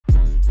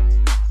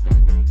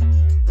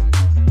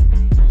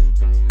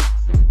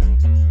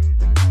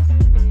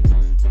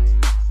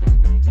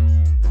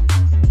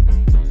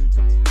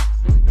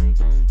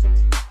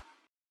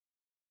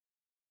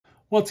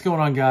What's going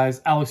on,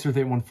 guys? Alex with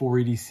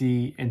 814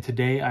 EDC, and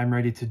today I'm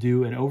ready to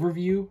do an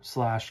overview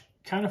slash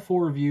kind of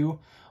full review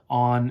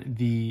on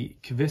the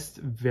Qvist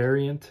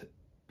Variant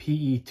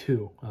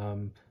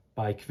PE2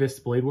 by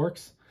Qvist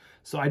Bladeworks.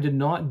 So I did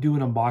not do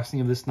an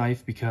unboxing of this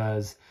knife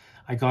because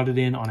I got it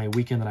in on a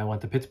weekend that I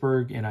went to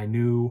Pittsburgh, and I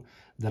knew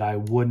that I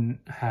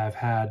wouldn't have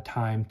had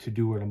time to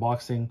do an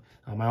unboxing.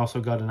 I also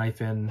got a knife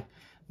in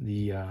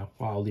the well,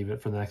 I'll leave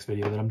it for the next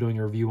video that I'm doing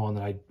a review on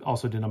that I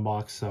also didn't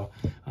unbox. So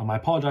I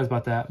apologize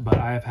about that, but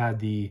I have had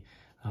the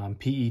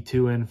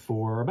PE2 in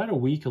for about a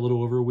week, a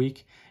little over a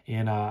week,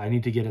 and I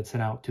need to get it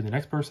sent out to the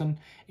next person.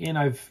 And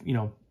I've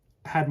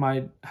had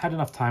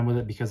enough time with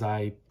it because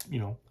I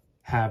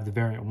have the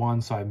Variant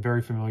 1, so I'm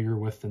very familiar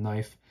with the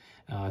knife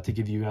to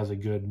give you guys a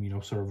good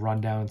sort of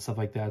rundown and stuff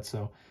like that.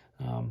 So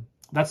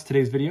that's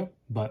today's video.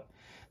 But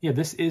yeah,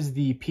 this is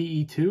the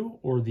PE2,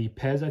 or the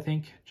PEZ, I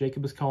think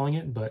Jacob is calling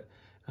it. But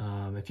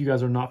if you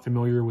guys are not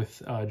familiar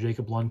with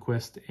Jacob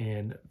Lundquist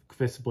and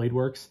Qvist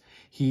Bladeworks,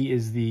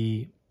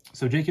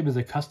 Jacob is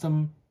a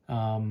custom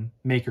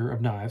maker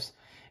of knives,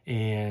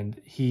 and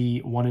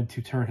he wanted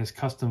to turn his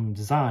custom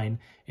design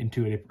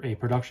into a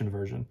production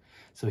version.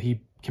 So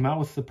he came out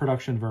with the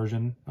production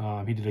version.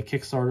 He did a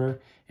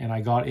Kickstarter, and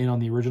I got in on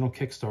the original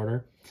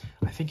Kickstarter.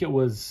 I think it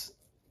was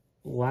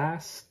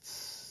the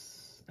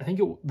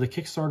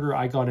Kickstarter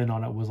I got in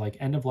on it was like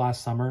end of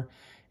last summer,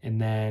 and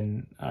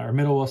then or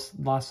middle of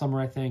last summer,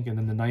 I think, and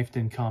then the knife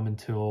didn't come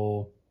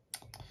until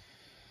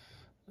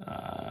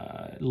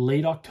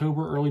late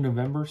October, early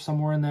November,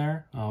 somewhere in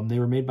there. They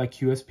were made by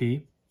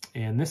QSP,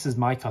 and this is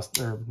my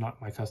custom, or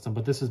not my custom,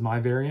 but this is my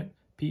Variant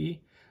PE.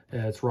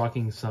 It's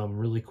rocking some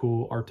really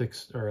cool Arctic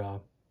or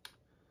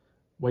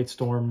White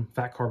Storm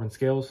fat carbon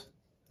scales,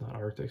 not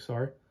Arctic,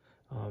 sorry.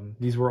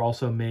 These were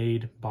also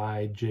made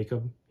by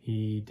Jacob.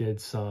 He did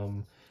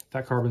some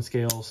fat carbon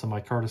scales, some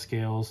micarta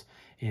scales,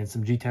 and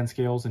some G10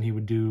 scales, and he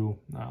would do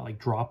like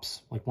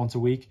drops like once a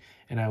week,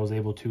 and I was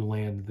able to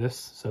land this.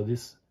 So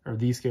these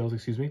scales,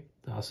 excuse me.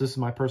 So this is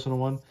my personal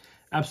one.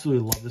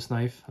 Absolutely love this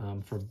knife.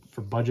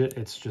 For budget,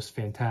 it's just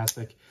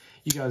fantastic.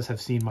 You guys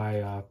have seen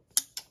my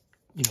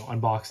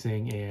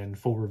unboxing and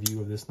full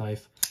review of this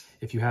knife.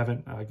 If you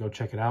haven't, go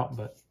check it out.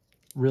 But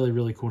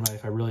really cool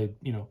knife. I really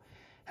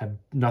have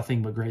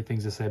nothing but great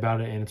things to say about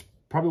it, and it's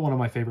probably one of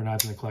my favorite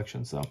knives in the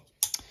collection. So,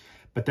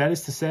 but that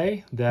is to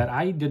say that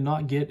I did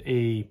not get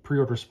a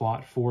pre-order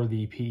spot for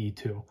the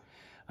PE2.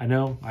 I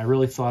know I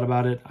really thought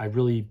about it. I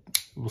really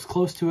was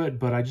close to it,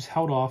 but I just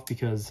held off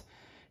because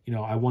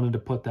I wanted to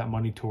put that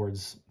money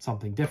towards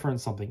something different,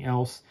 something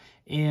else.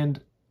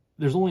 And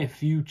there's only a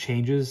few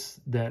changes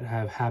that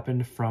have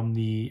happened from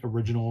the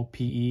original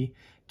PE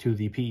to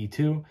the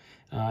PE2.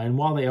 And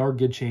while they are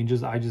good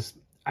changes, I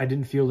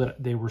didn't feel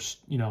that they were,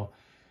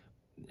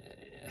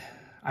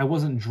 I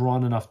wasn't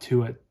drawn enough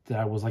to it that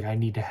I was like, I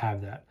need to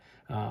have that.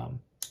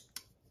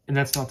 And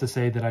that's not to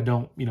say that I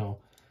don't,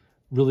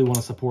 really want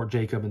to support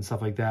Jacob and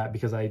stuff like that,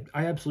 because I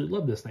absolutely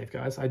love this knife,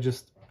 guys. I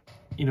just,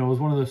 it was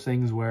one of those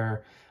things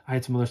where I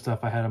had some other stuff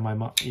I had on my,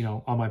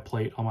 on my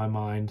plate, on my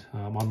mind,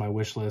 on my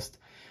wish list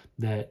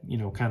that,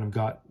 kind of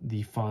got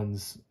the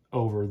funds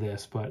over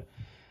this. But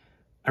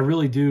I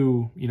really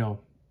do,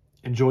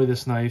 enjoy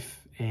this knife,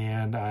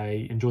 and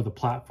I enjoy the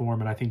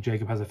platform, and I think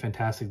Jacob has a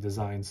fantastic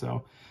design.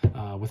 So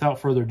without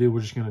further ado,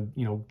 we're just going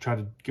to, try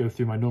to go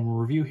through my normal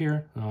review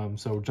here.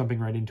 So jumping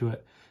right into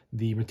it.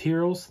 The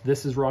materials,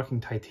 this is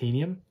rocking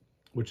titanium,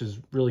 which is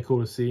really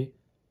cool to see.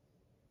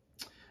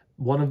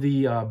 One of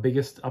the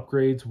biggest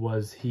upgrades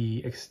was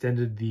he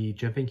extended the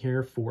jimping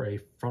here for a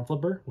front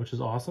flipper, which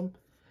is awesome.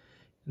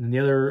 And then the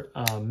other,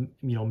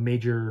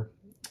 major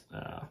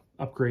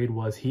upgrade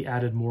was he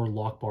added more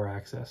lock bar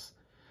access,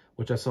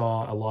 which I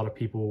saw a lot of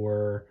people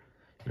were,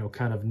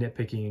 kind of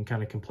nitpicking and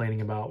kind of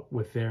complaining about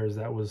with theirs.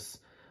 That was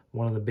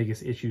one of the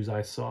biggest issues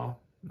I saw.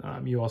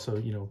 You also,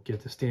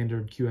 get the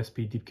standard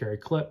QSP deep carry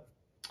clip.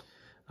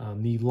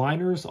 The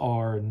liners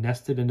are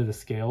nested into the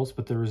scales,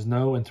 but there is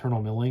no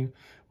internal milling,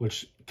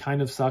 which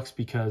kind of sucks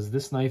because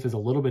this knife is a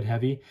little bit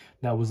heavy.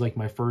 That was like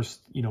my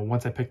first,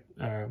 once I took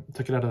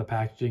it out of the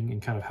packaging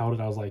and kind of held it,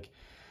 I was like,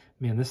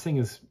 man, this thing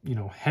is,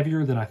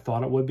 heavier than I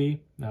thought it would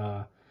be.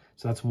 So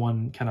that's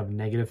one kind of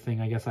negative thing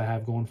I guess I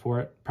have going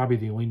for it. Probably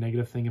the only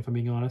negative thing, if I'm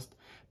being honest.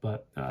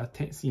 But,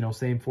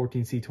 same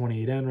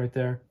 14C28N right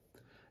there.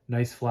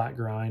 Nice flat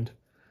grind.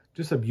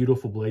 Just a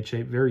beautiful blade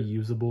shape, very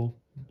usable.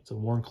 It's a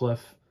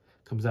Warncliffe.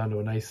 Comes down to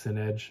a nice thin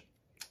edge.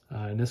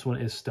 And this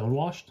one is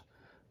stonewashed,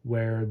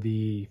 where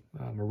the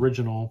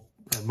original,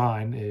 or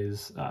mine,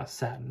 is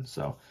satin.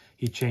 So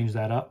he changed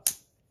that up.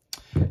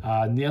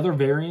 And the other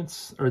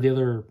variants, or the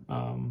other,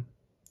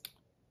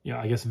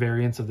 I guess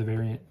variants of the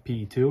Variant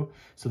PE2.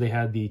 So they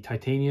had the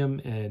titanium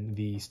and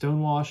the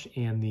stonewash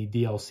and the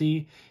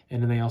DLC.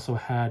 And then they also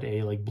had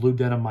a like blue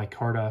denim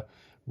micarta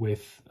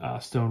with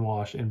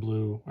stonewash and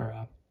blue,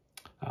 or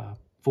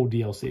full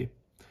DLC.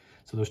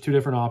 So there's two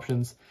different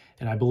options.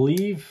 And I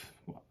believe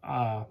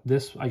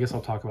this, I guess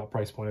I'll talk about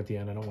price point at the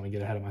end. I don't want to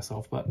get ahead of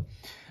myself, but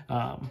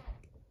I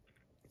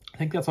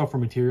think that's all for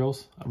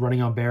materials.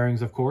 Running on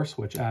bearings, of course,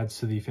 which adds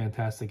to the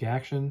fantastic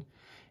action.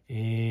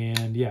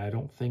 And yeah, I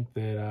don't think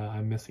that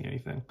I'm missing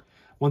anything.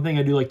 One thing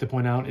I do like to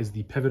point out is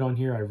the pivot on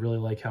here. I really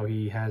like how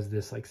he has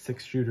this like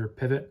 6-shooter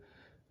pivot.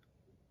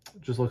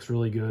 It just looks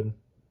really good.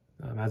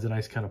 Adds a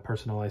nice kind of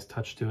personalized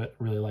touch to it.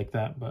 Really like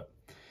that. But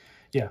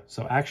yeah,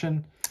 so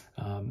action,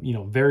 you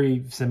know,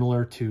 very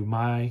similar to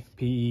my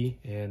PE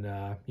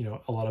and, you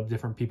know, a lot of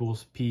different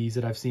people's PEs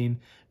that I've seen.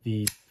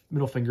 The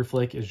middle finger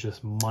flick is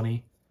just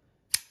money.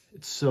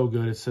 It's so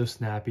good. It's so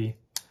snappy.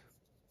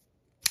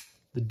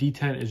 The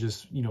detent is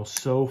just, you know,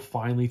 so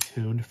finely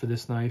tuned for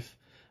this knife.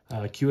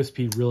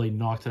 QSP really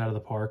knocked it out of the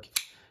park.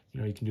 You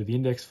know, you can do the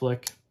index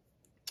flick,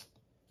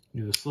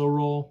 do the slow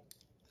roll.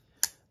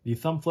 The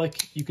thumb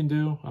flick you can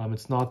do.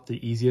 It's not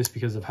the easiest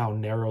because of how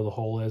narrow the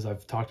hole is.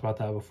 I've talked about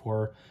that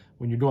before.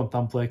 When you're doing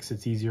thumb flicks,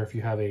 it's easier if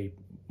you have a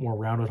more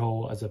rounded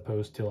hole as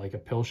opposed to like a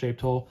pill-shaped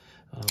hole.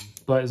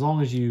 But as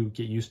long as you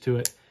get used to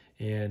it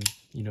and,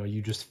 you know,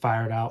 you just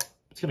fire it out,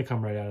 it's going to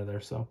come right out of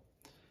there. So,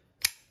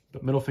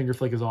 but middle finger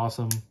flick is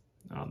awesome.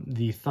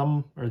 The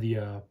thumb or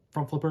the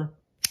front flipper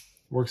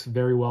works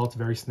very well. It's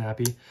very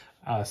snappy.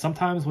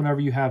 Sometimes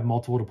whenever you have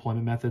multiple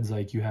deployment methods,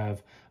 like you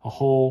have a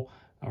hole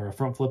or a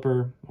front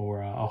flipper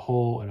or a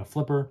hole and a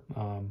flipper,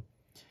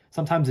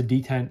 sometimes a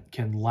detent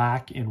can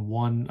lack in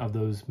one of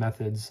those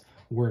methods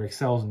where it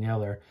excels in the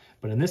other.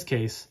 But in this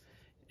case,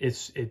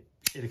 it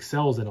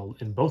excels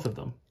in both of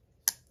them.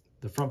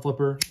 The front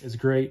flipper is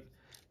great,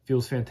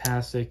 feels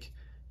fantastic,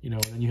 you know,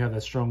 and then you have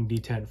that strong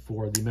detent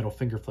for the middle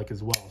finger flick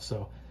as well.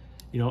 So,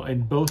 you know,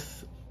 in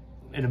both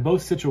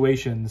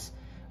situations,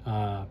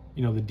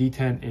 you know, the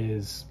detent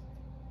is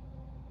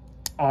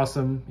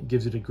awesome. It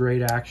gives it a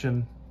great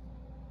action.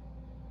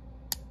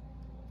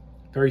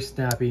 Very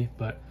snappy,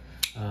 but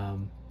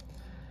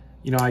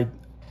you know,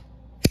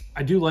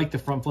 I do like the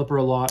front flipper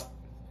a lot.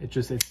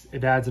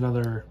 It adds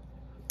another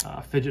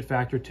fidget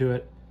factor to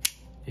it,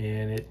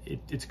 and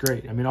it's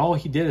great. I mean, all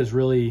he did is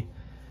really.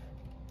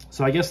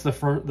 So I guess the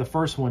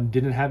first one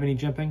didn't have any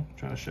jimping. I'm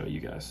trying to show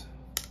you guys.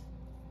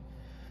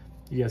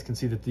 You guys can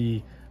see that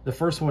the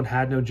first one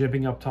had no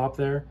jimping up top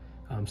there.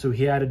 So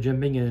he added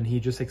jimping, and he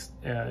just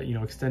you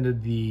know,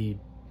 extended the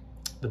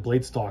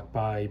blade stock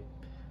by,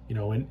 you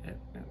know,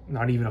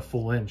 not even a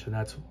full inch, and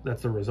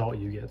that's the result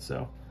you get.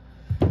 So,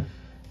 but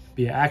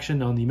yeah,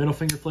 action on the middle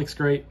finger flick's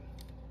great.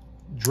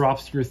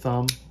 Drops to your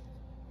thumb.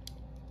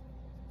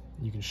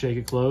 You can shake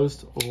it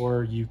closed,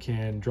 or you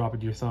can drop it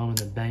to your thumb and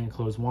then bang it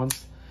closed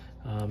once.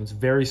 It's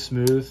very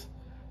smooth.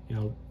 You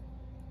know,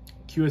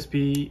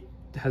 QSP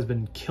has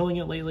been killing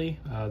it lately.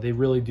 They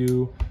really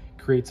do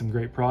create some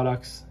great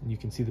products, and you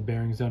can see the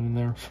bearings down in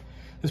there.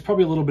 There's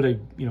probably a little bit of,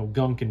 you know,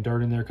 gunk and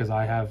dirt in there because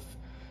I have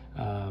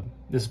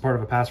this is part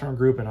of a pass around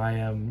group, and I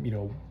am, you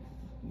know,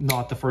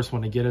 not the first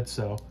one to get it.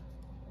 So,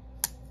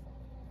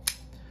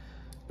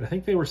 but I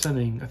think they were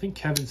sending. I think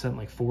Kevin sent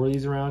like 4 of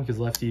these around because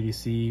Left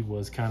EDC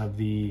was kind of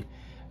the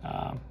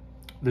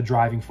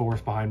driving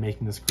force behind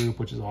making this group,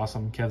 which is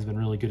awesome. Kev's been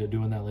really good at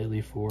doing that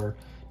lately for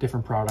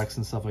different products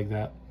and stuff like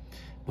that.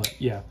 But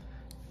yeah,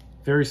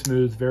 very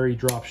smooth, very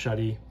drop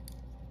shutty,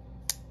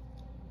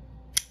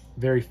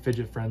 very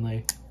fidget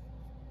friendly,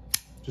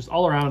 just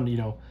all around, you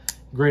know,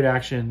 great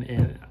action.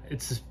 And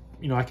it's just,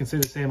 you know, I can say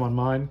the same on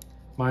mine.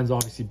 Mine's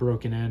obviously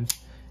broken in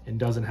and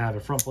doesn't have a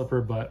front flipper,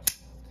 but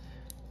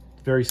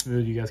very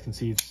smooth. You guys can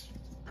see it's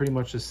pretty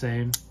much the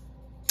same.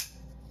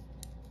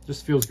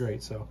 Just feels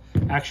great. So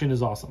action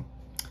is awesome.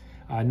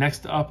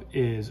 Next up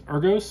is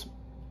Ergos,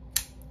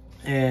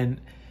 and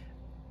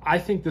I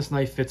think this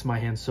knife fits my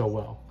hand so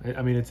well.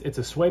 I mean, it's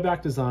a sway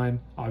back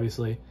design,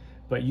 obviously,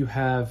 but you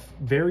have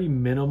very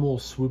minimal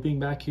swooping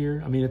back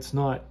here. I mean, it's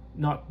not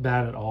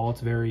bad at all.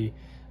 It's very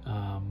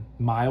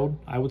mild,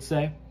 I would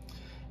say.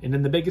 And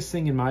then the biggest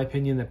thing, in my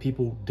opinion, that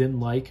people didn't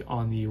like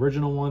on the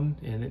original one,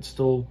 and it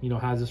still, you know,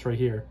 has this right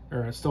here,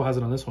 or it still has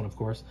it on this one, of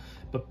course,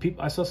 but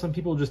I saw some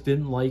people just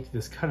didn't like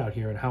this cutout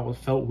here and how it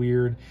felt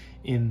weird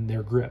in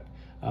their grip.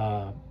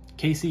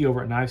 Casey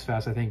over at Knives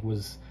Fast, I think,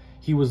 was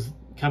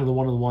kind of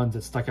one of the ones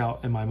that stuck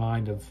out in my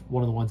mind of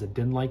one of the ones that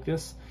didn't like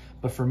this.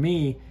 But for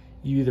me,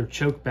 you either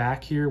choke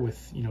back here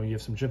with, you know, you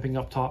have some jimping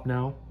up top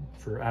now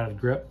for added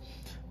grip,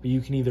 but you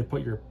can either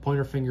put your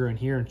pointer finger in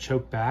here and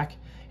choke back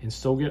and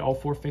still get all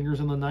 4 fingers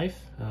on the knife.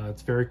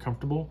 It's very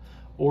comfortable.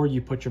 Or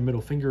you put your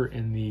middle finger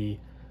in the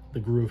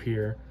groove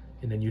here,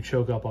 and then you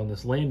choke up on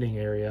this landing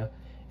area.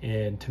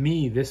 And to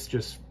me, this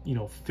just, you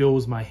know,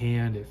 fills my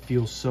hand. It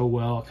feels so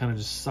well. It kind of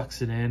just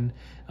sucks it in.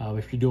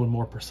 If you're doing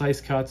more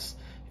precise cuts,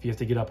 if you have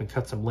to get up and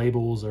cut some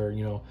labels, or,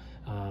 you know,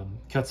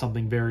 cut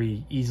something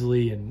very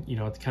easily, and, you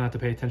know, it's kind of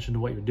have to pay attention to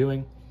what you're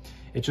doing.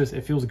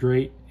 It feels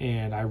great.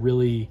 And I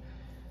really,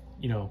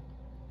 you know,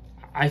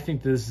 I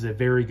think this is a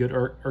very good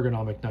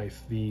ergonomic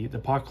knife. The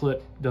pot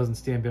clip doesn't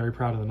stand very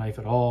proud of the knife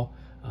at all.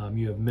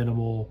 You have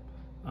minimal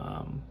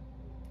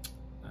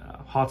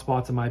hot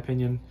spots, in my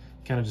opinion.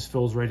 Kind of just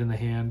fills right in the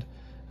hand.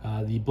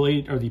 The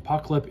blade, or the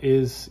pot clip,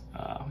 is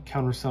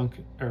countersunk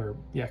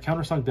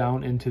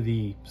down into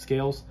the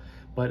scales,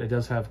 but it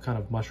does have kind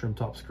of mushroom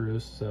top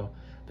screws, so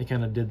they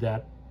kind of did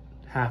that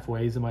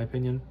halfways, in my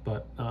opinion.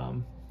 But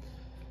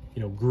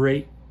you know,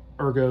 great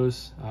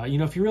ergos. You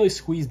know, if you really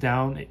squeeze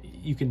down,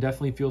 you can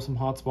definitely feel some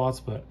hot spots,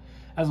 but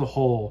as a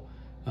whole,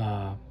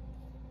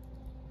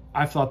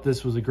 I thought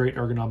this was a great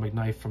ergonomic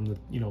knife from the,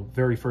 you know,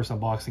 very first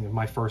unboxing of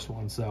my first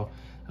one. So,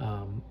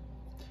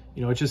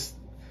 you know, it's just,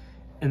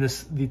 and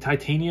the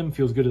titanium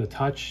feels good to the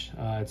touch.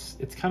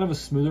 It's kind of a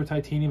smoother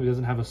titanium. It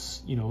doesn't have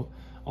you know,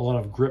 a lot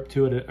of grip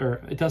to it,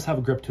 or it does have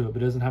a grip to it,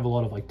 but it doesn't have a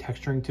lot of like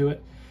texturing to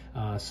it.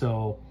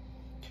 So,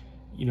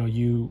 you know,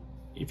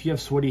 if you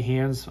have sweaty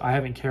hands, I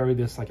haven't carried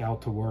this like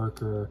out to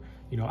work or,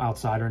 you know,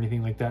 outside or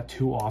anything like that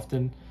too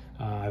often.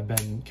 I've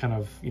been kind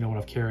of, you know, when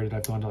I've carried it,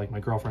 I've gone to like my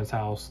girlfriend's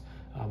house,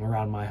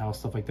 around my house,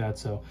 stuff like that.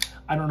 So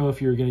I don't know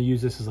if you're going to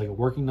use this as like a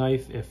working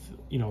knife, if,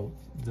 you know,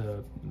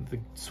 the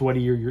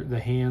sweatier the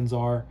hands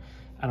are.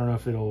 I don't know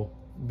if it'll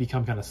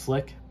become kind of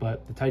slick,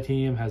 but the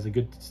titanium has a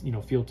good, you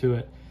know, feel to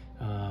it.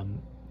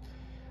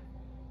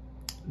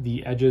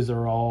 The edges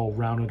are all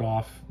rounded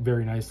off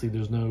very nicely.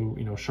 There's no,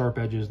 you know, sharp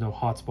edges, no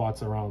hot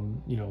spots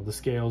around, you know, the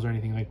scales or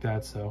anything like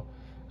that. So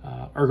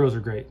ergos are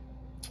great.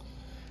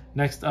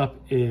 Next up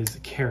is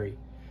carry.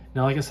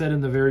 Now, like I said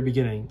in the very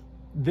beginning,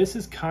 this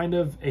is kind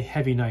of a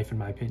heavy knife in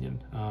my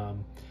opinion.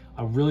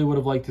 I really would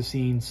have liked to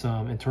seen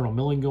some internal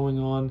milling going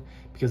on,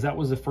 because that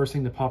was the first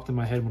thing that popped in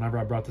my head whenever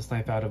I brought this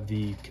knife out of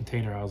the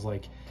container. I was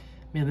like,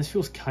 man, this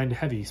feels kind of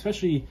heavy,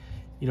 especially,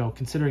 you know,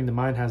 considering that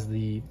mine has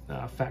the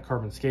fat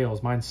carbon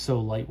scales. Mine's so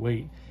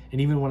lightweight,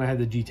 and even when I had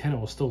the G10, it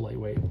was still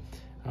lightweight.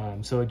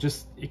 So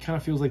it kind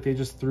of feels like they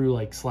just threw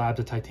like slabs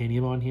of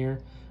titanium on here.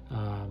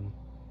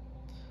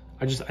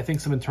 I think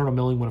some internal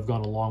milling would have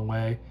gone a long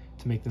way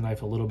to make the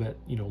knife a little bit,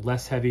 you know,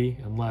 less heavy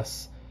and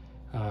less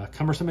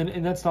cumbersome.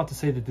 And that's not to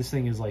say that this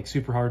thing is like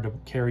super hard to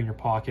carry in your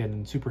pocket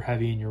and super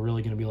heavy and you're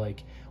really going to be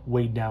like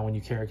weighed down when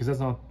you carry, because that's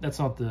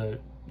not the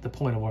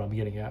point of what I'm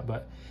getting at.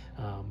 But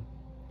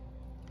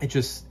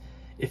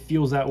it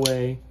feels that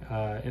way,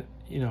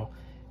 you know.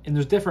 And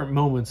there's different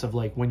moments of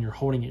like when you're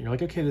holding it, you're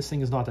like, okay, this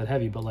thing is not that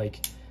heavy. But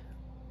like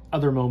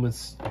other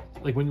moments,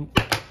 like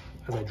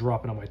as I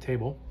drop it on my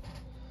table,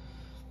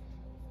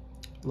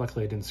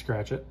 luckily I didn't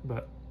scratch it,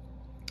 but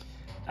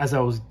as I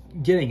was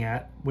getting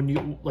at, when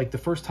you, like the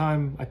first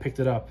time I picked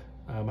it up,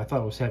 I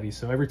thought it was heavy.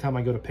 So every time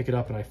I go to pick it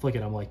up and I flick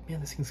it, I'm like, man,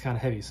 this thing's kind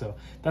of heavy. So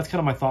that's kind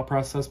of my thought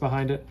process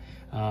behind it.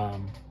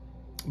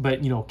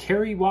 But, you know,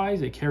 carry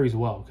wise, it carries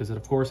well, because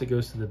of course it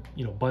goes to the,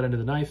 you know, butt end of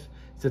the knife,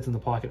 sits in the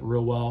pocket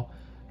real well,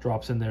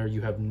 drops in there.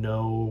 You have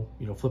no,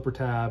 you know, flipper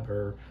tab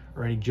or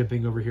any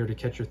jimping over here to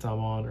catch your thumb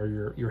on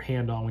or your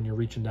hand on when you're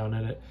reaching down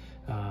at it.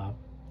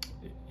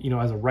 You know,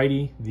 as a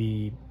righty,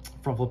 the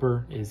front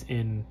flipper is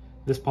in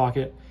this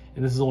pocket,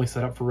 and this is only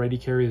set up for righty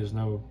carry. There's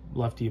no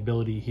lefty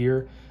ability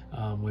here,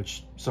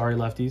 which, sorry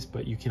lefties,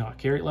 but you cannot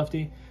carry it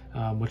lefty,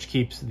 which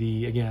keeps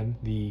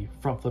the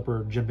front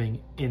flipper jimping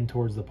in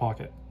towards the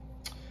pocket.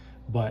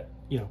 But,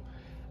 you know,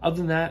 other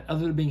than that,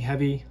 other than being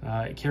heavy,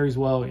 it carries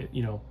well.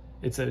 You know,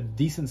 it's a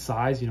decent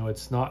size. You know,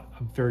 it's not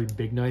a very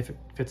big knife. It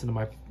fits into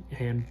my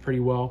hand pretty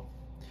well.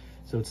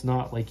 So it's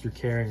not like you're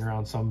carrying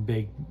around some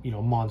big, you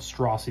know,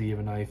 monstrosity of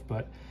a knife.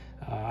 But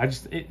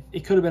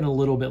it could have been a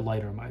little bit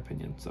lighter in my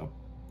opinion. So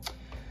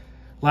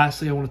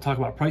lastly, I want to talk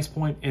about price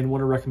point and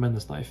want to recommend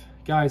this knife.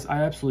 Guys,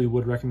 I absolutely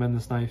would recommend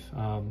this knife.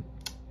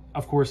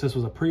 Of course, this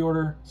was a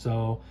pre-order,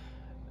 so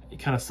it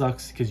kind of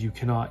sucks because you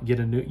cannot get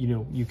a new, you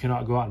know, you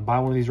cannot go out and buy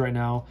one of these right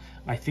now.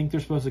 I think they're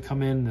supposed to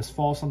come in this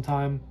fall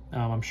sometime.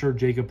 I'm sure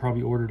Jacob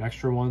probably ordered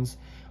extra ones,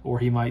 or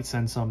he might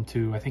send some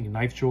to, I think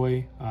Knife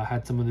Joy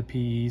had some of the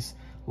PEs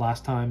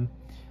last time.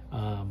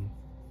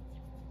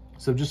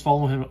 So just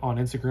follow him on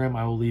Instagram.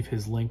 I will leave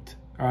his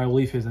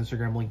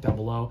Instagram link down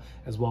below,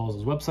 as well as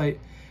his website.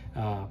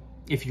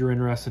 If you're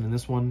interested in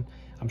this one,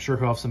 I'm sure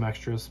he'll have some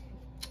extras,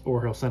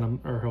 or he'll send them,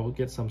 or he'll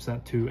get some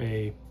sent to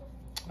a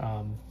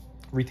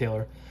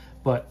retailer.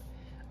 But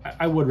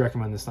I would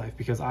recommend this knife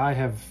because I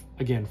have,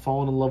 again,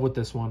 fallen in love with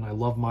this one. I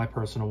love my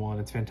personal one.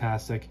 It's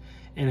fantastic,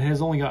 and it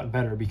has only gotten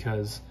better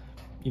because,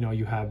 you know,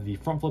 you have the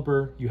front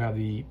flipper, you have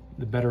the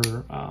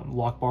better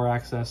lock bar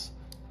access.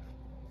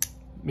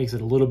 Makes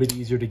it a little bit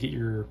easier to get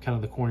your kind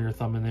of the corner of your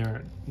thumb in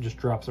there. It just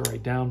drops it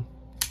right down.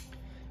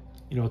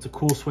 You know, it's a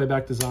cool sway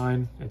back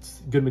design.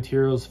 It's good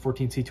materials.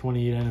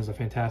 14C28N is a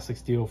fantastic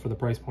steel for the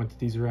price point that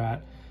these are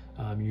at.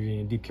 You're getting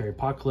a deep carry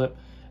pot clip.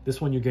 This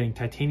one you're getting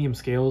titanium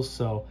scales.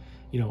 So,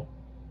 you know,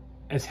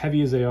 as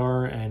heavy as they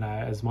are, and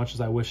as much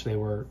as I wish they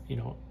were, you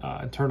know,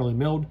 internally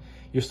milled,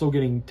 you're still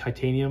getting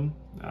titanium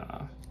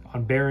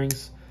on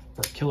bearings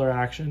for killer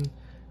action.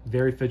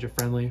 Very fidget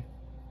friendly.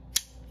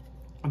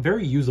 A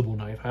very usable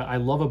knife. I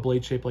love a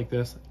blade shape like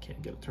this. I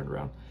can't get it turned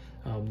around.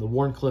 The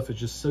Wharncliffe is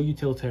just so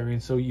utilitarian,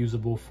 so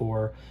usable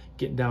for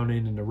getting down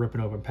in and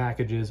ripping open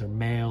packages or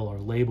mail or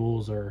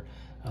labels or,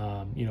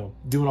 you know,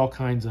 doing all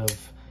kinds of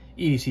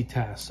EDC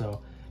tasks.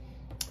 So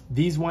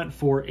these went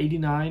for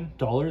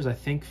 $89. I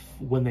think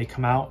when they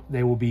come out,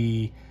 they will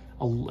be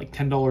like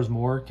 $10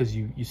 more because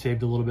you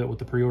saved a little bit with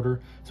the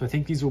pre-order. So I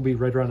think these will be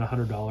right around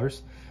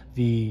 $100.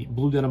 The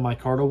Blue Denim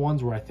Micarta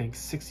ones were, I think,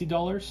 $60,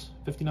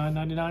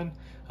 $59.99.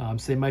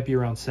 So they might be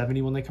around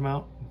 $70 when they come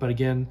out. But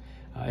again,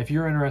 If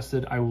you're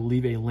interested, I will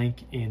leave a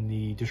link in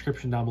the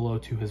description down below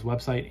to his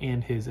website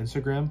and his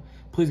Instagram.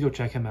 Please go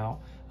check him out.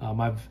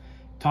 I've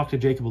talked to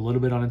Jacob a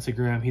little bit on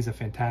Instagram. He's a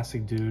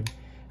fantastic dude.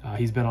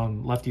 He's been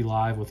on Lefty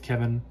Live with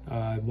Kevin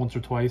once or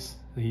twice.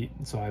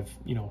 So I've,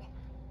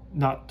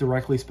 not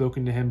directly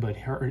spoken to him, but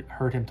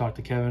heard him talk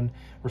to Kevin,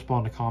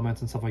 respond to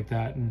comments and stuff like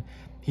that. And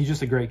he's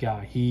just a great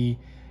guy. He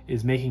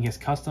is making his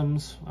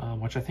customs,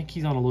 which I think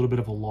he's on a little bit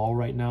of a lull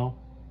right now.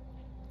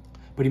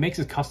 But he makes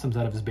his customs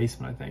out of his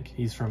basement, I think.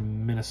 He's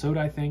from Minnesota,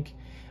 I think.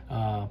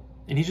 And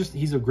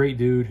he's a great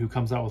dude who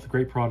comes out with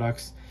great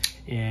products.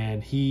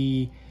 And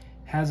he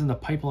has in the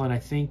pipeline, I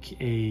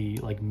think, a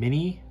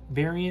mini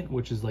variant,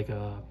 which is like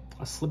a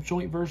slip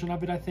joint version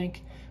of it, I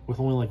think, with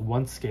only like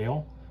one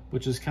scale,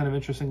 which is kind of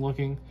interesting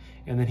looking.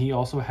 And then he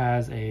also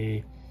has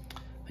I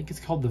think it's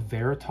called the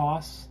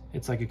Veritas.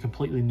 It's like a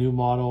completely new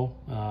model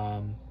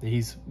that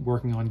he's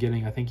working on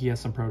getting. I think he has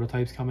some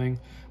prototypes coming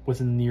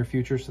within the near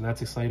future, so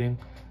that's exciting.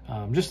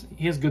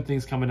 He has good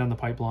things coming down the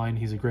pipeline.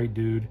 He's a great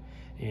dude,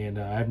 and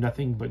I have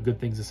nothing but good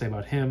things to say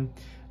about him.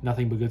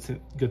 Nothing but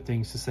good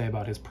things to say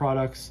about his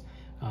products.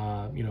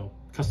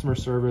 Customer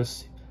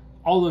service,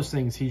 all those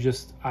things.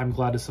 I'm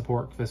glad to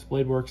support Qvist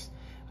Bladeworks.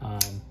 I'm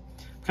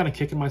kind of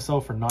kicking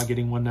myself for not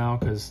getting one now,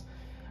 because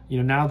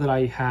now that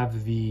I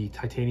have the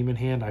titanium in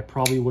hand, I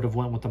probably would have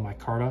went with the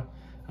micarta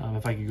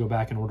if I could go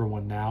back and order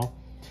one now.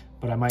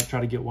 But I might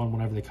try to get one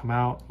whenever they come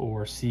out,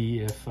 or see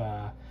if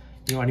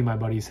any of my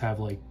buddies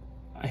have like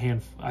a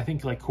hand. I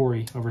think like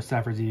Corey over at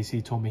Stafford's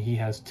EDC told me he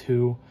has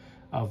 2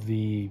 of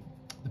the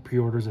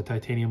pre-orders, a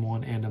titanium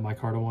one and a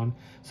micarta one.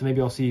 So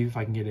maybe I'll see if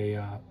I can get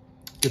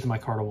the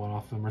micarta one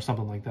off them or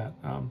something like that.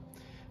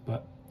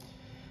 But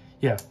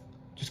yeah,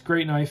 just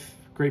great knife,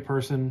 great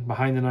person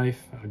behind the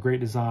knife, great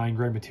design,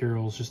 great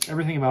materials. Just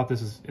everything about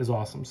this is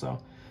awesome. So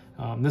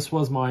this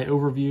was my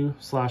overview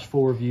 /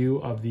 full review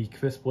of the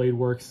Qvist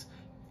Bladeworks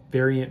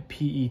Variant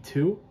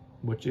PE2,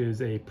 which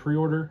is a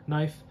pre-order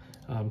knife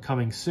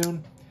coming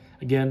soon.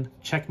 Again,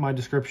 check my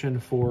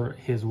description for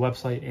his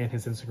website and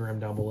his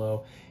Instagram down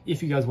below.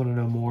 If you guys want to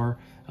know more,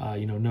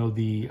 know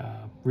the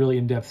really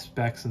in-depth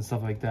specs and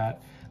stuff like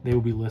that, they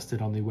will be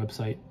listed on the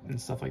website and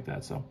stuff like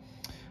that. So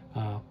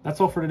that's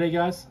all for today,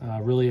 guys.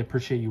 Really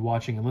appreciate you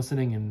watching and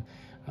listening. And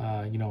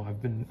I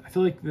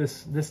feel like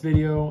this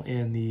video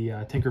and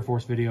the Tinker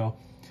Force video,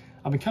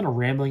 I've been kind of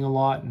rambling a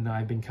lot, and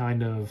I've been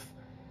kind of,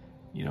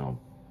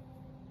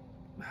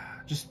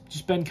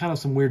 just been kind of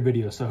some weird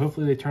videos. So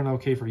hopefully they turn out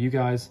okay for you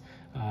guys.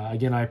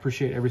 Again, I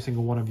appreciate every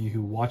single one of you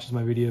who watches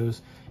my videos.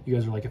 You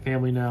guys are like a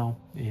family now.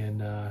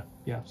 And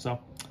yeah, so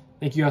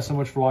thank you guys so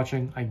much for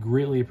watching. I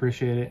greatly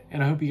appreciate it.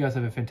 And I hope you guys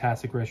have a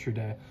fantastic rest of your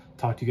day.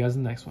 Talk to you guys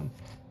in the next one.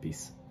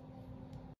 Peace.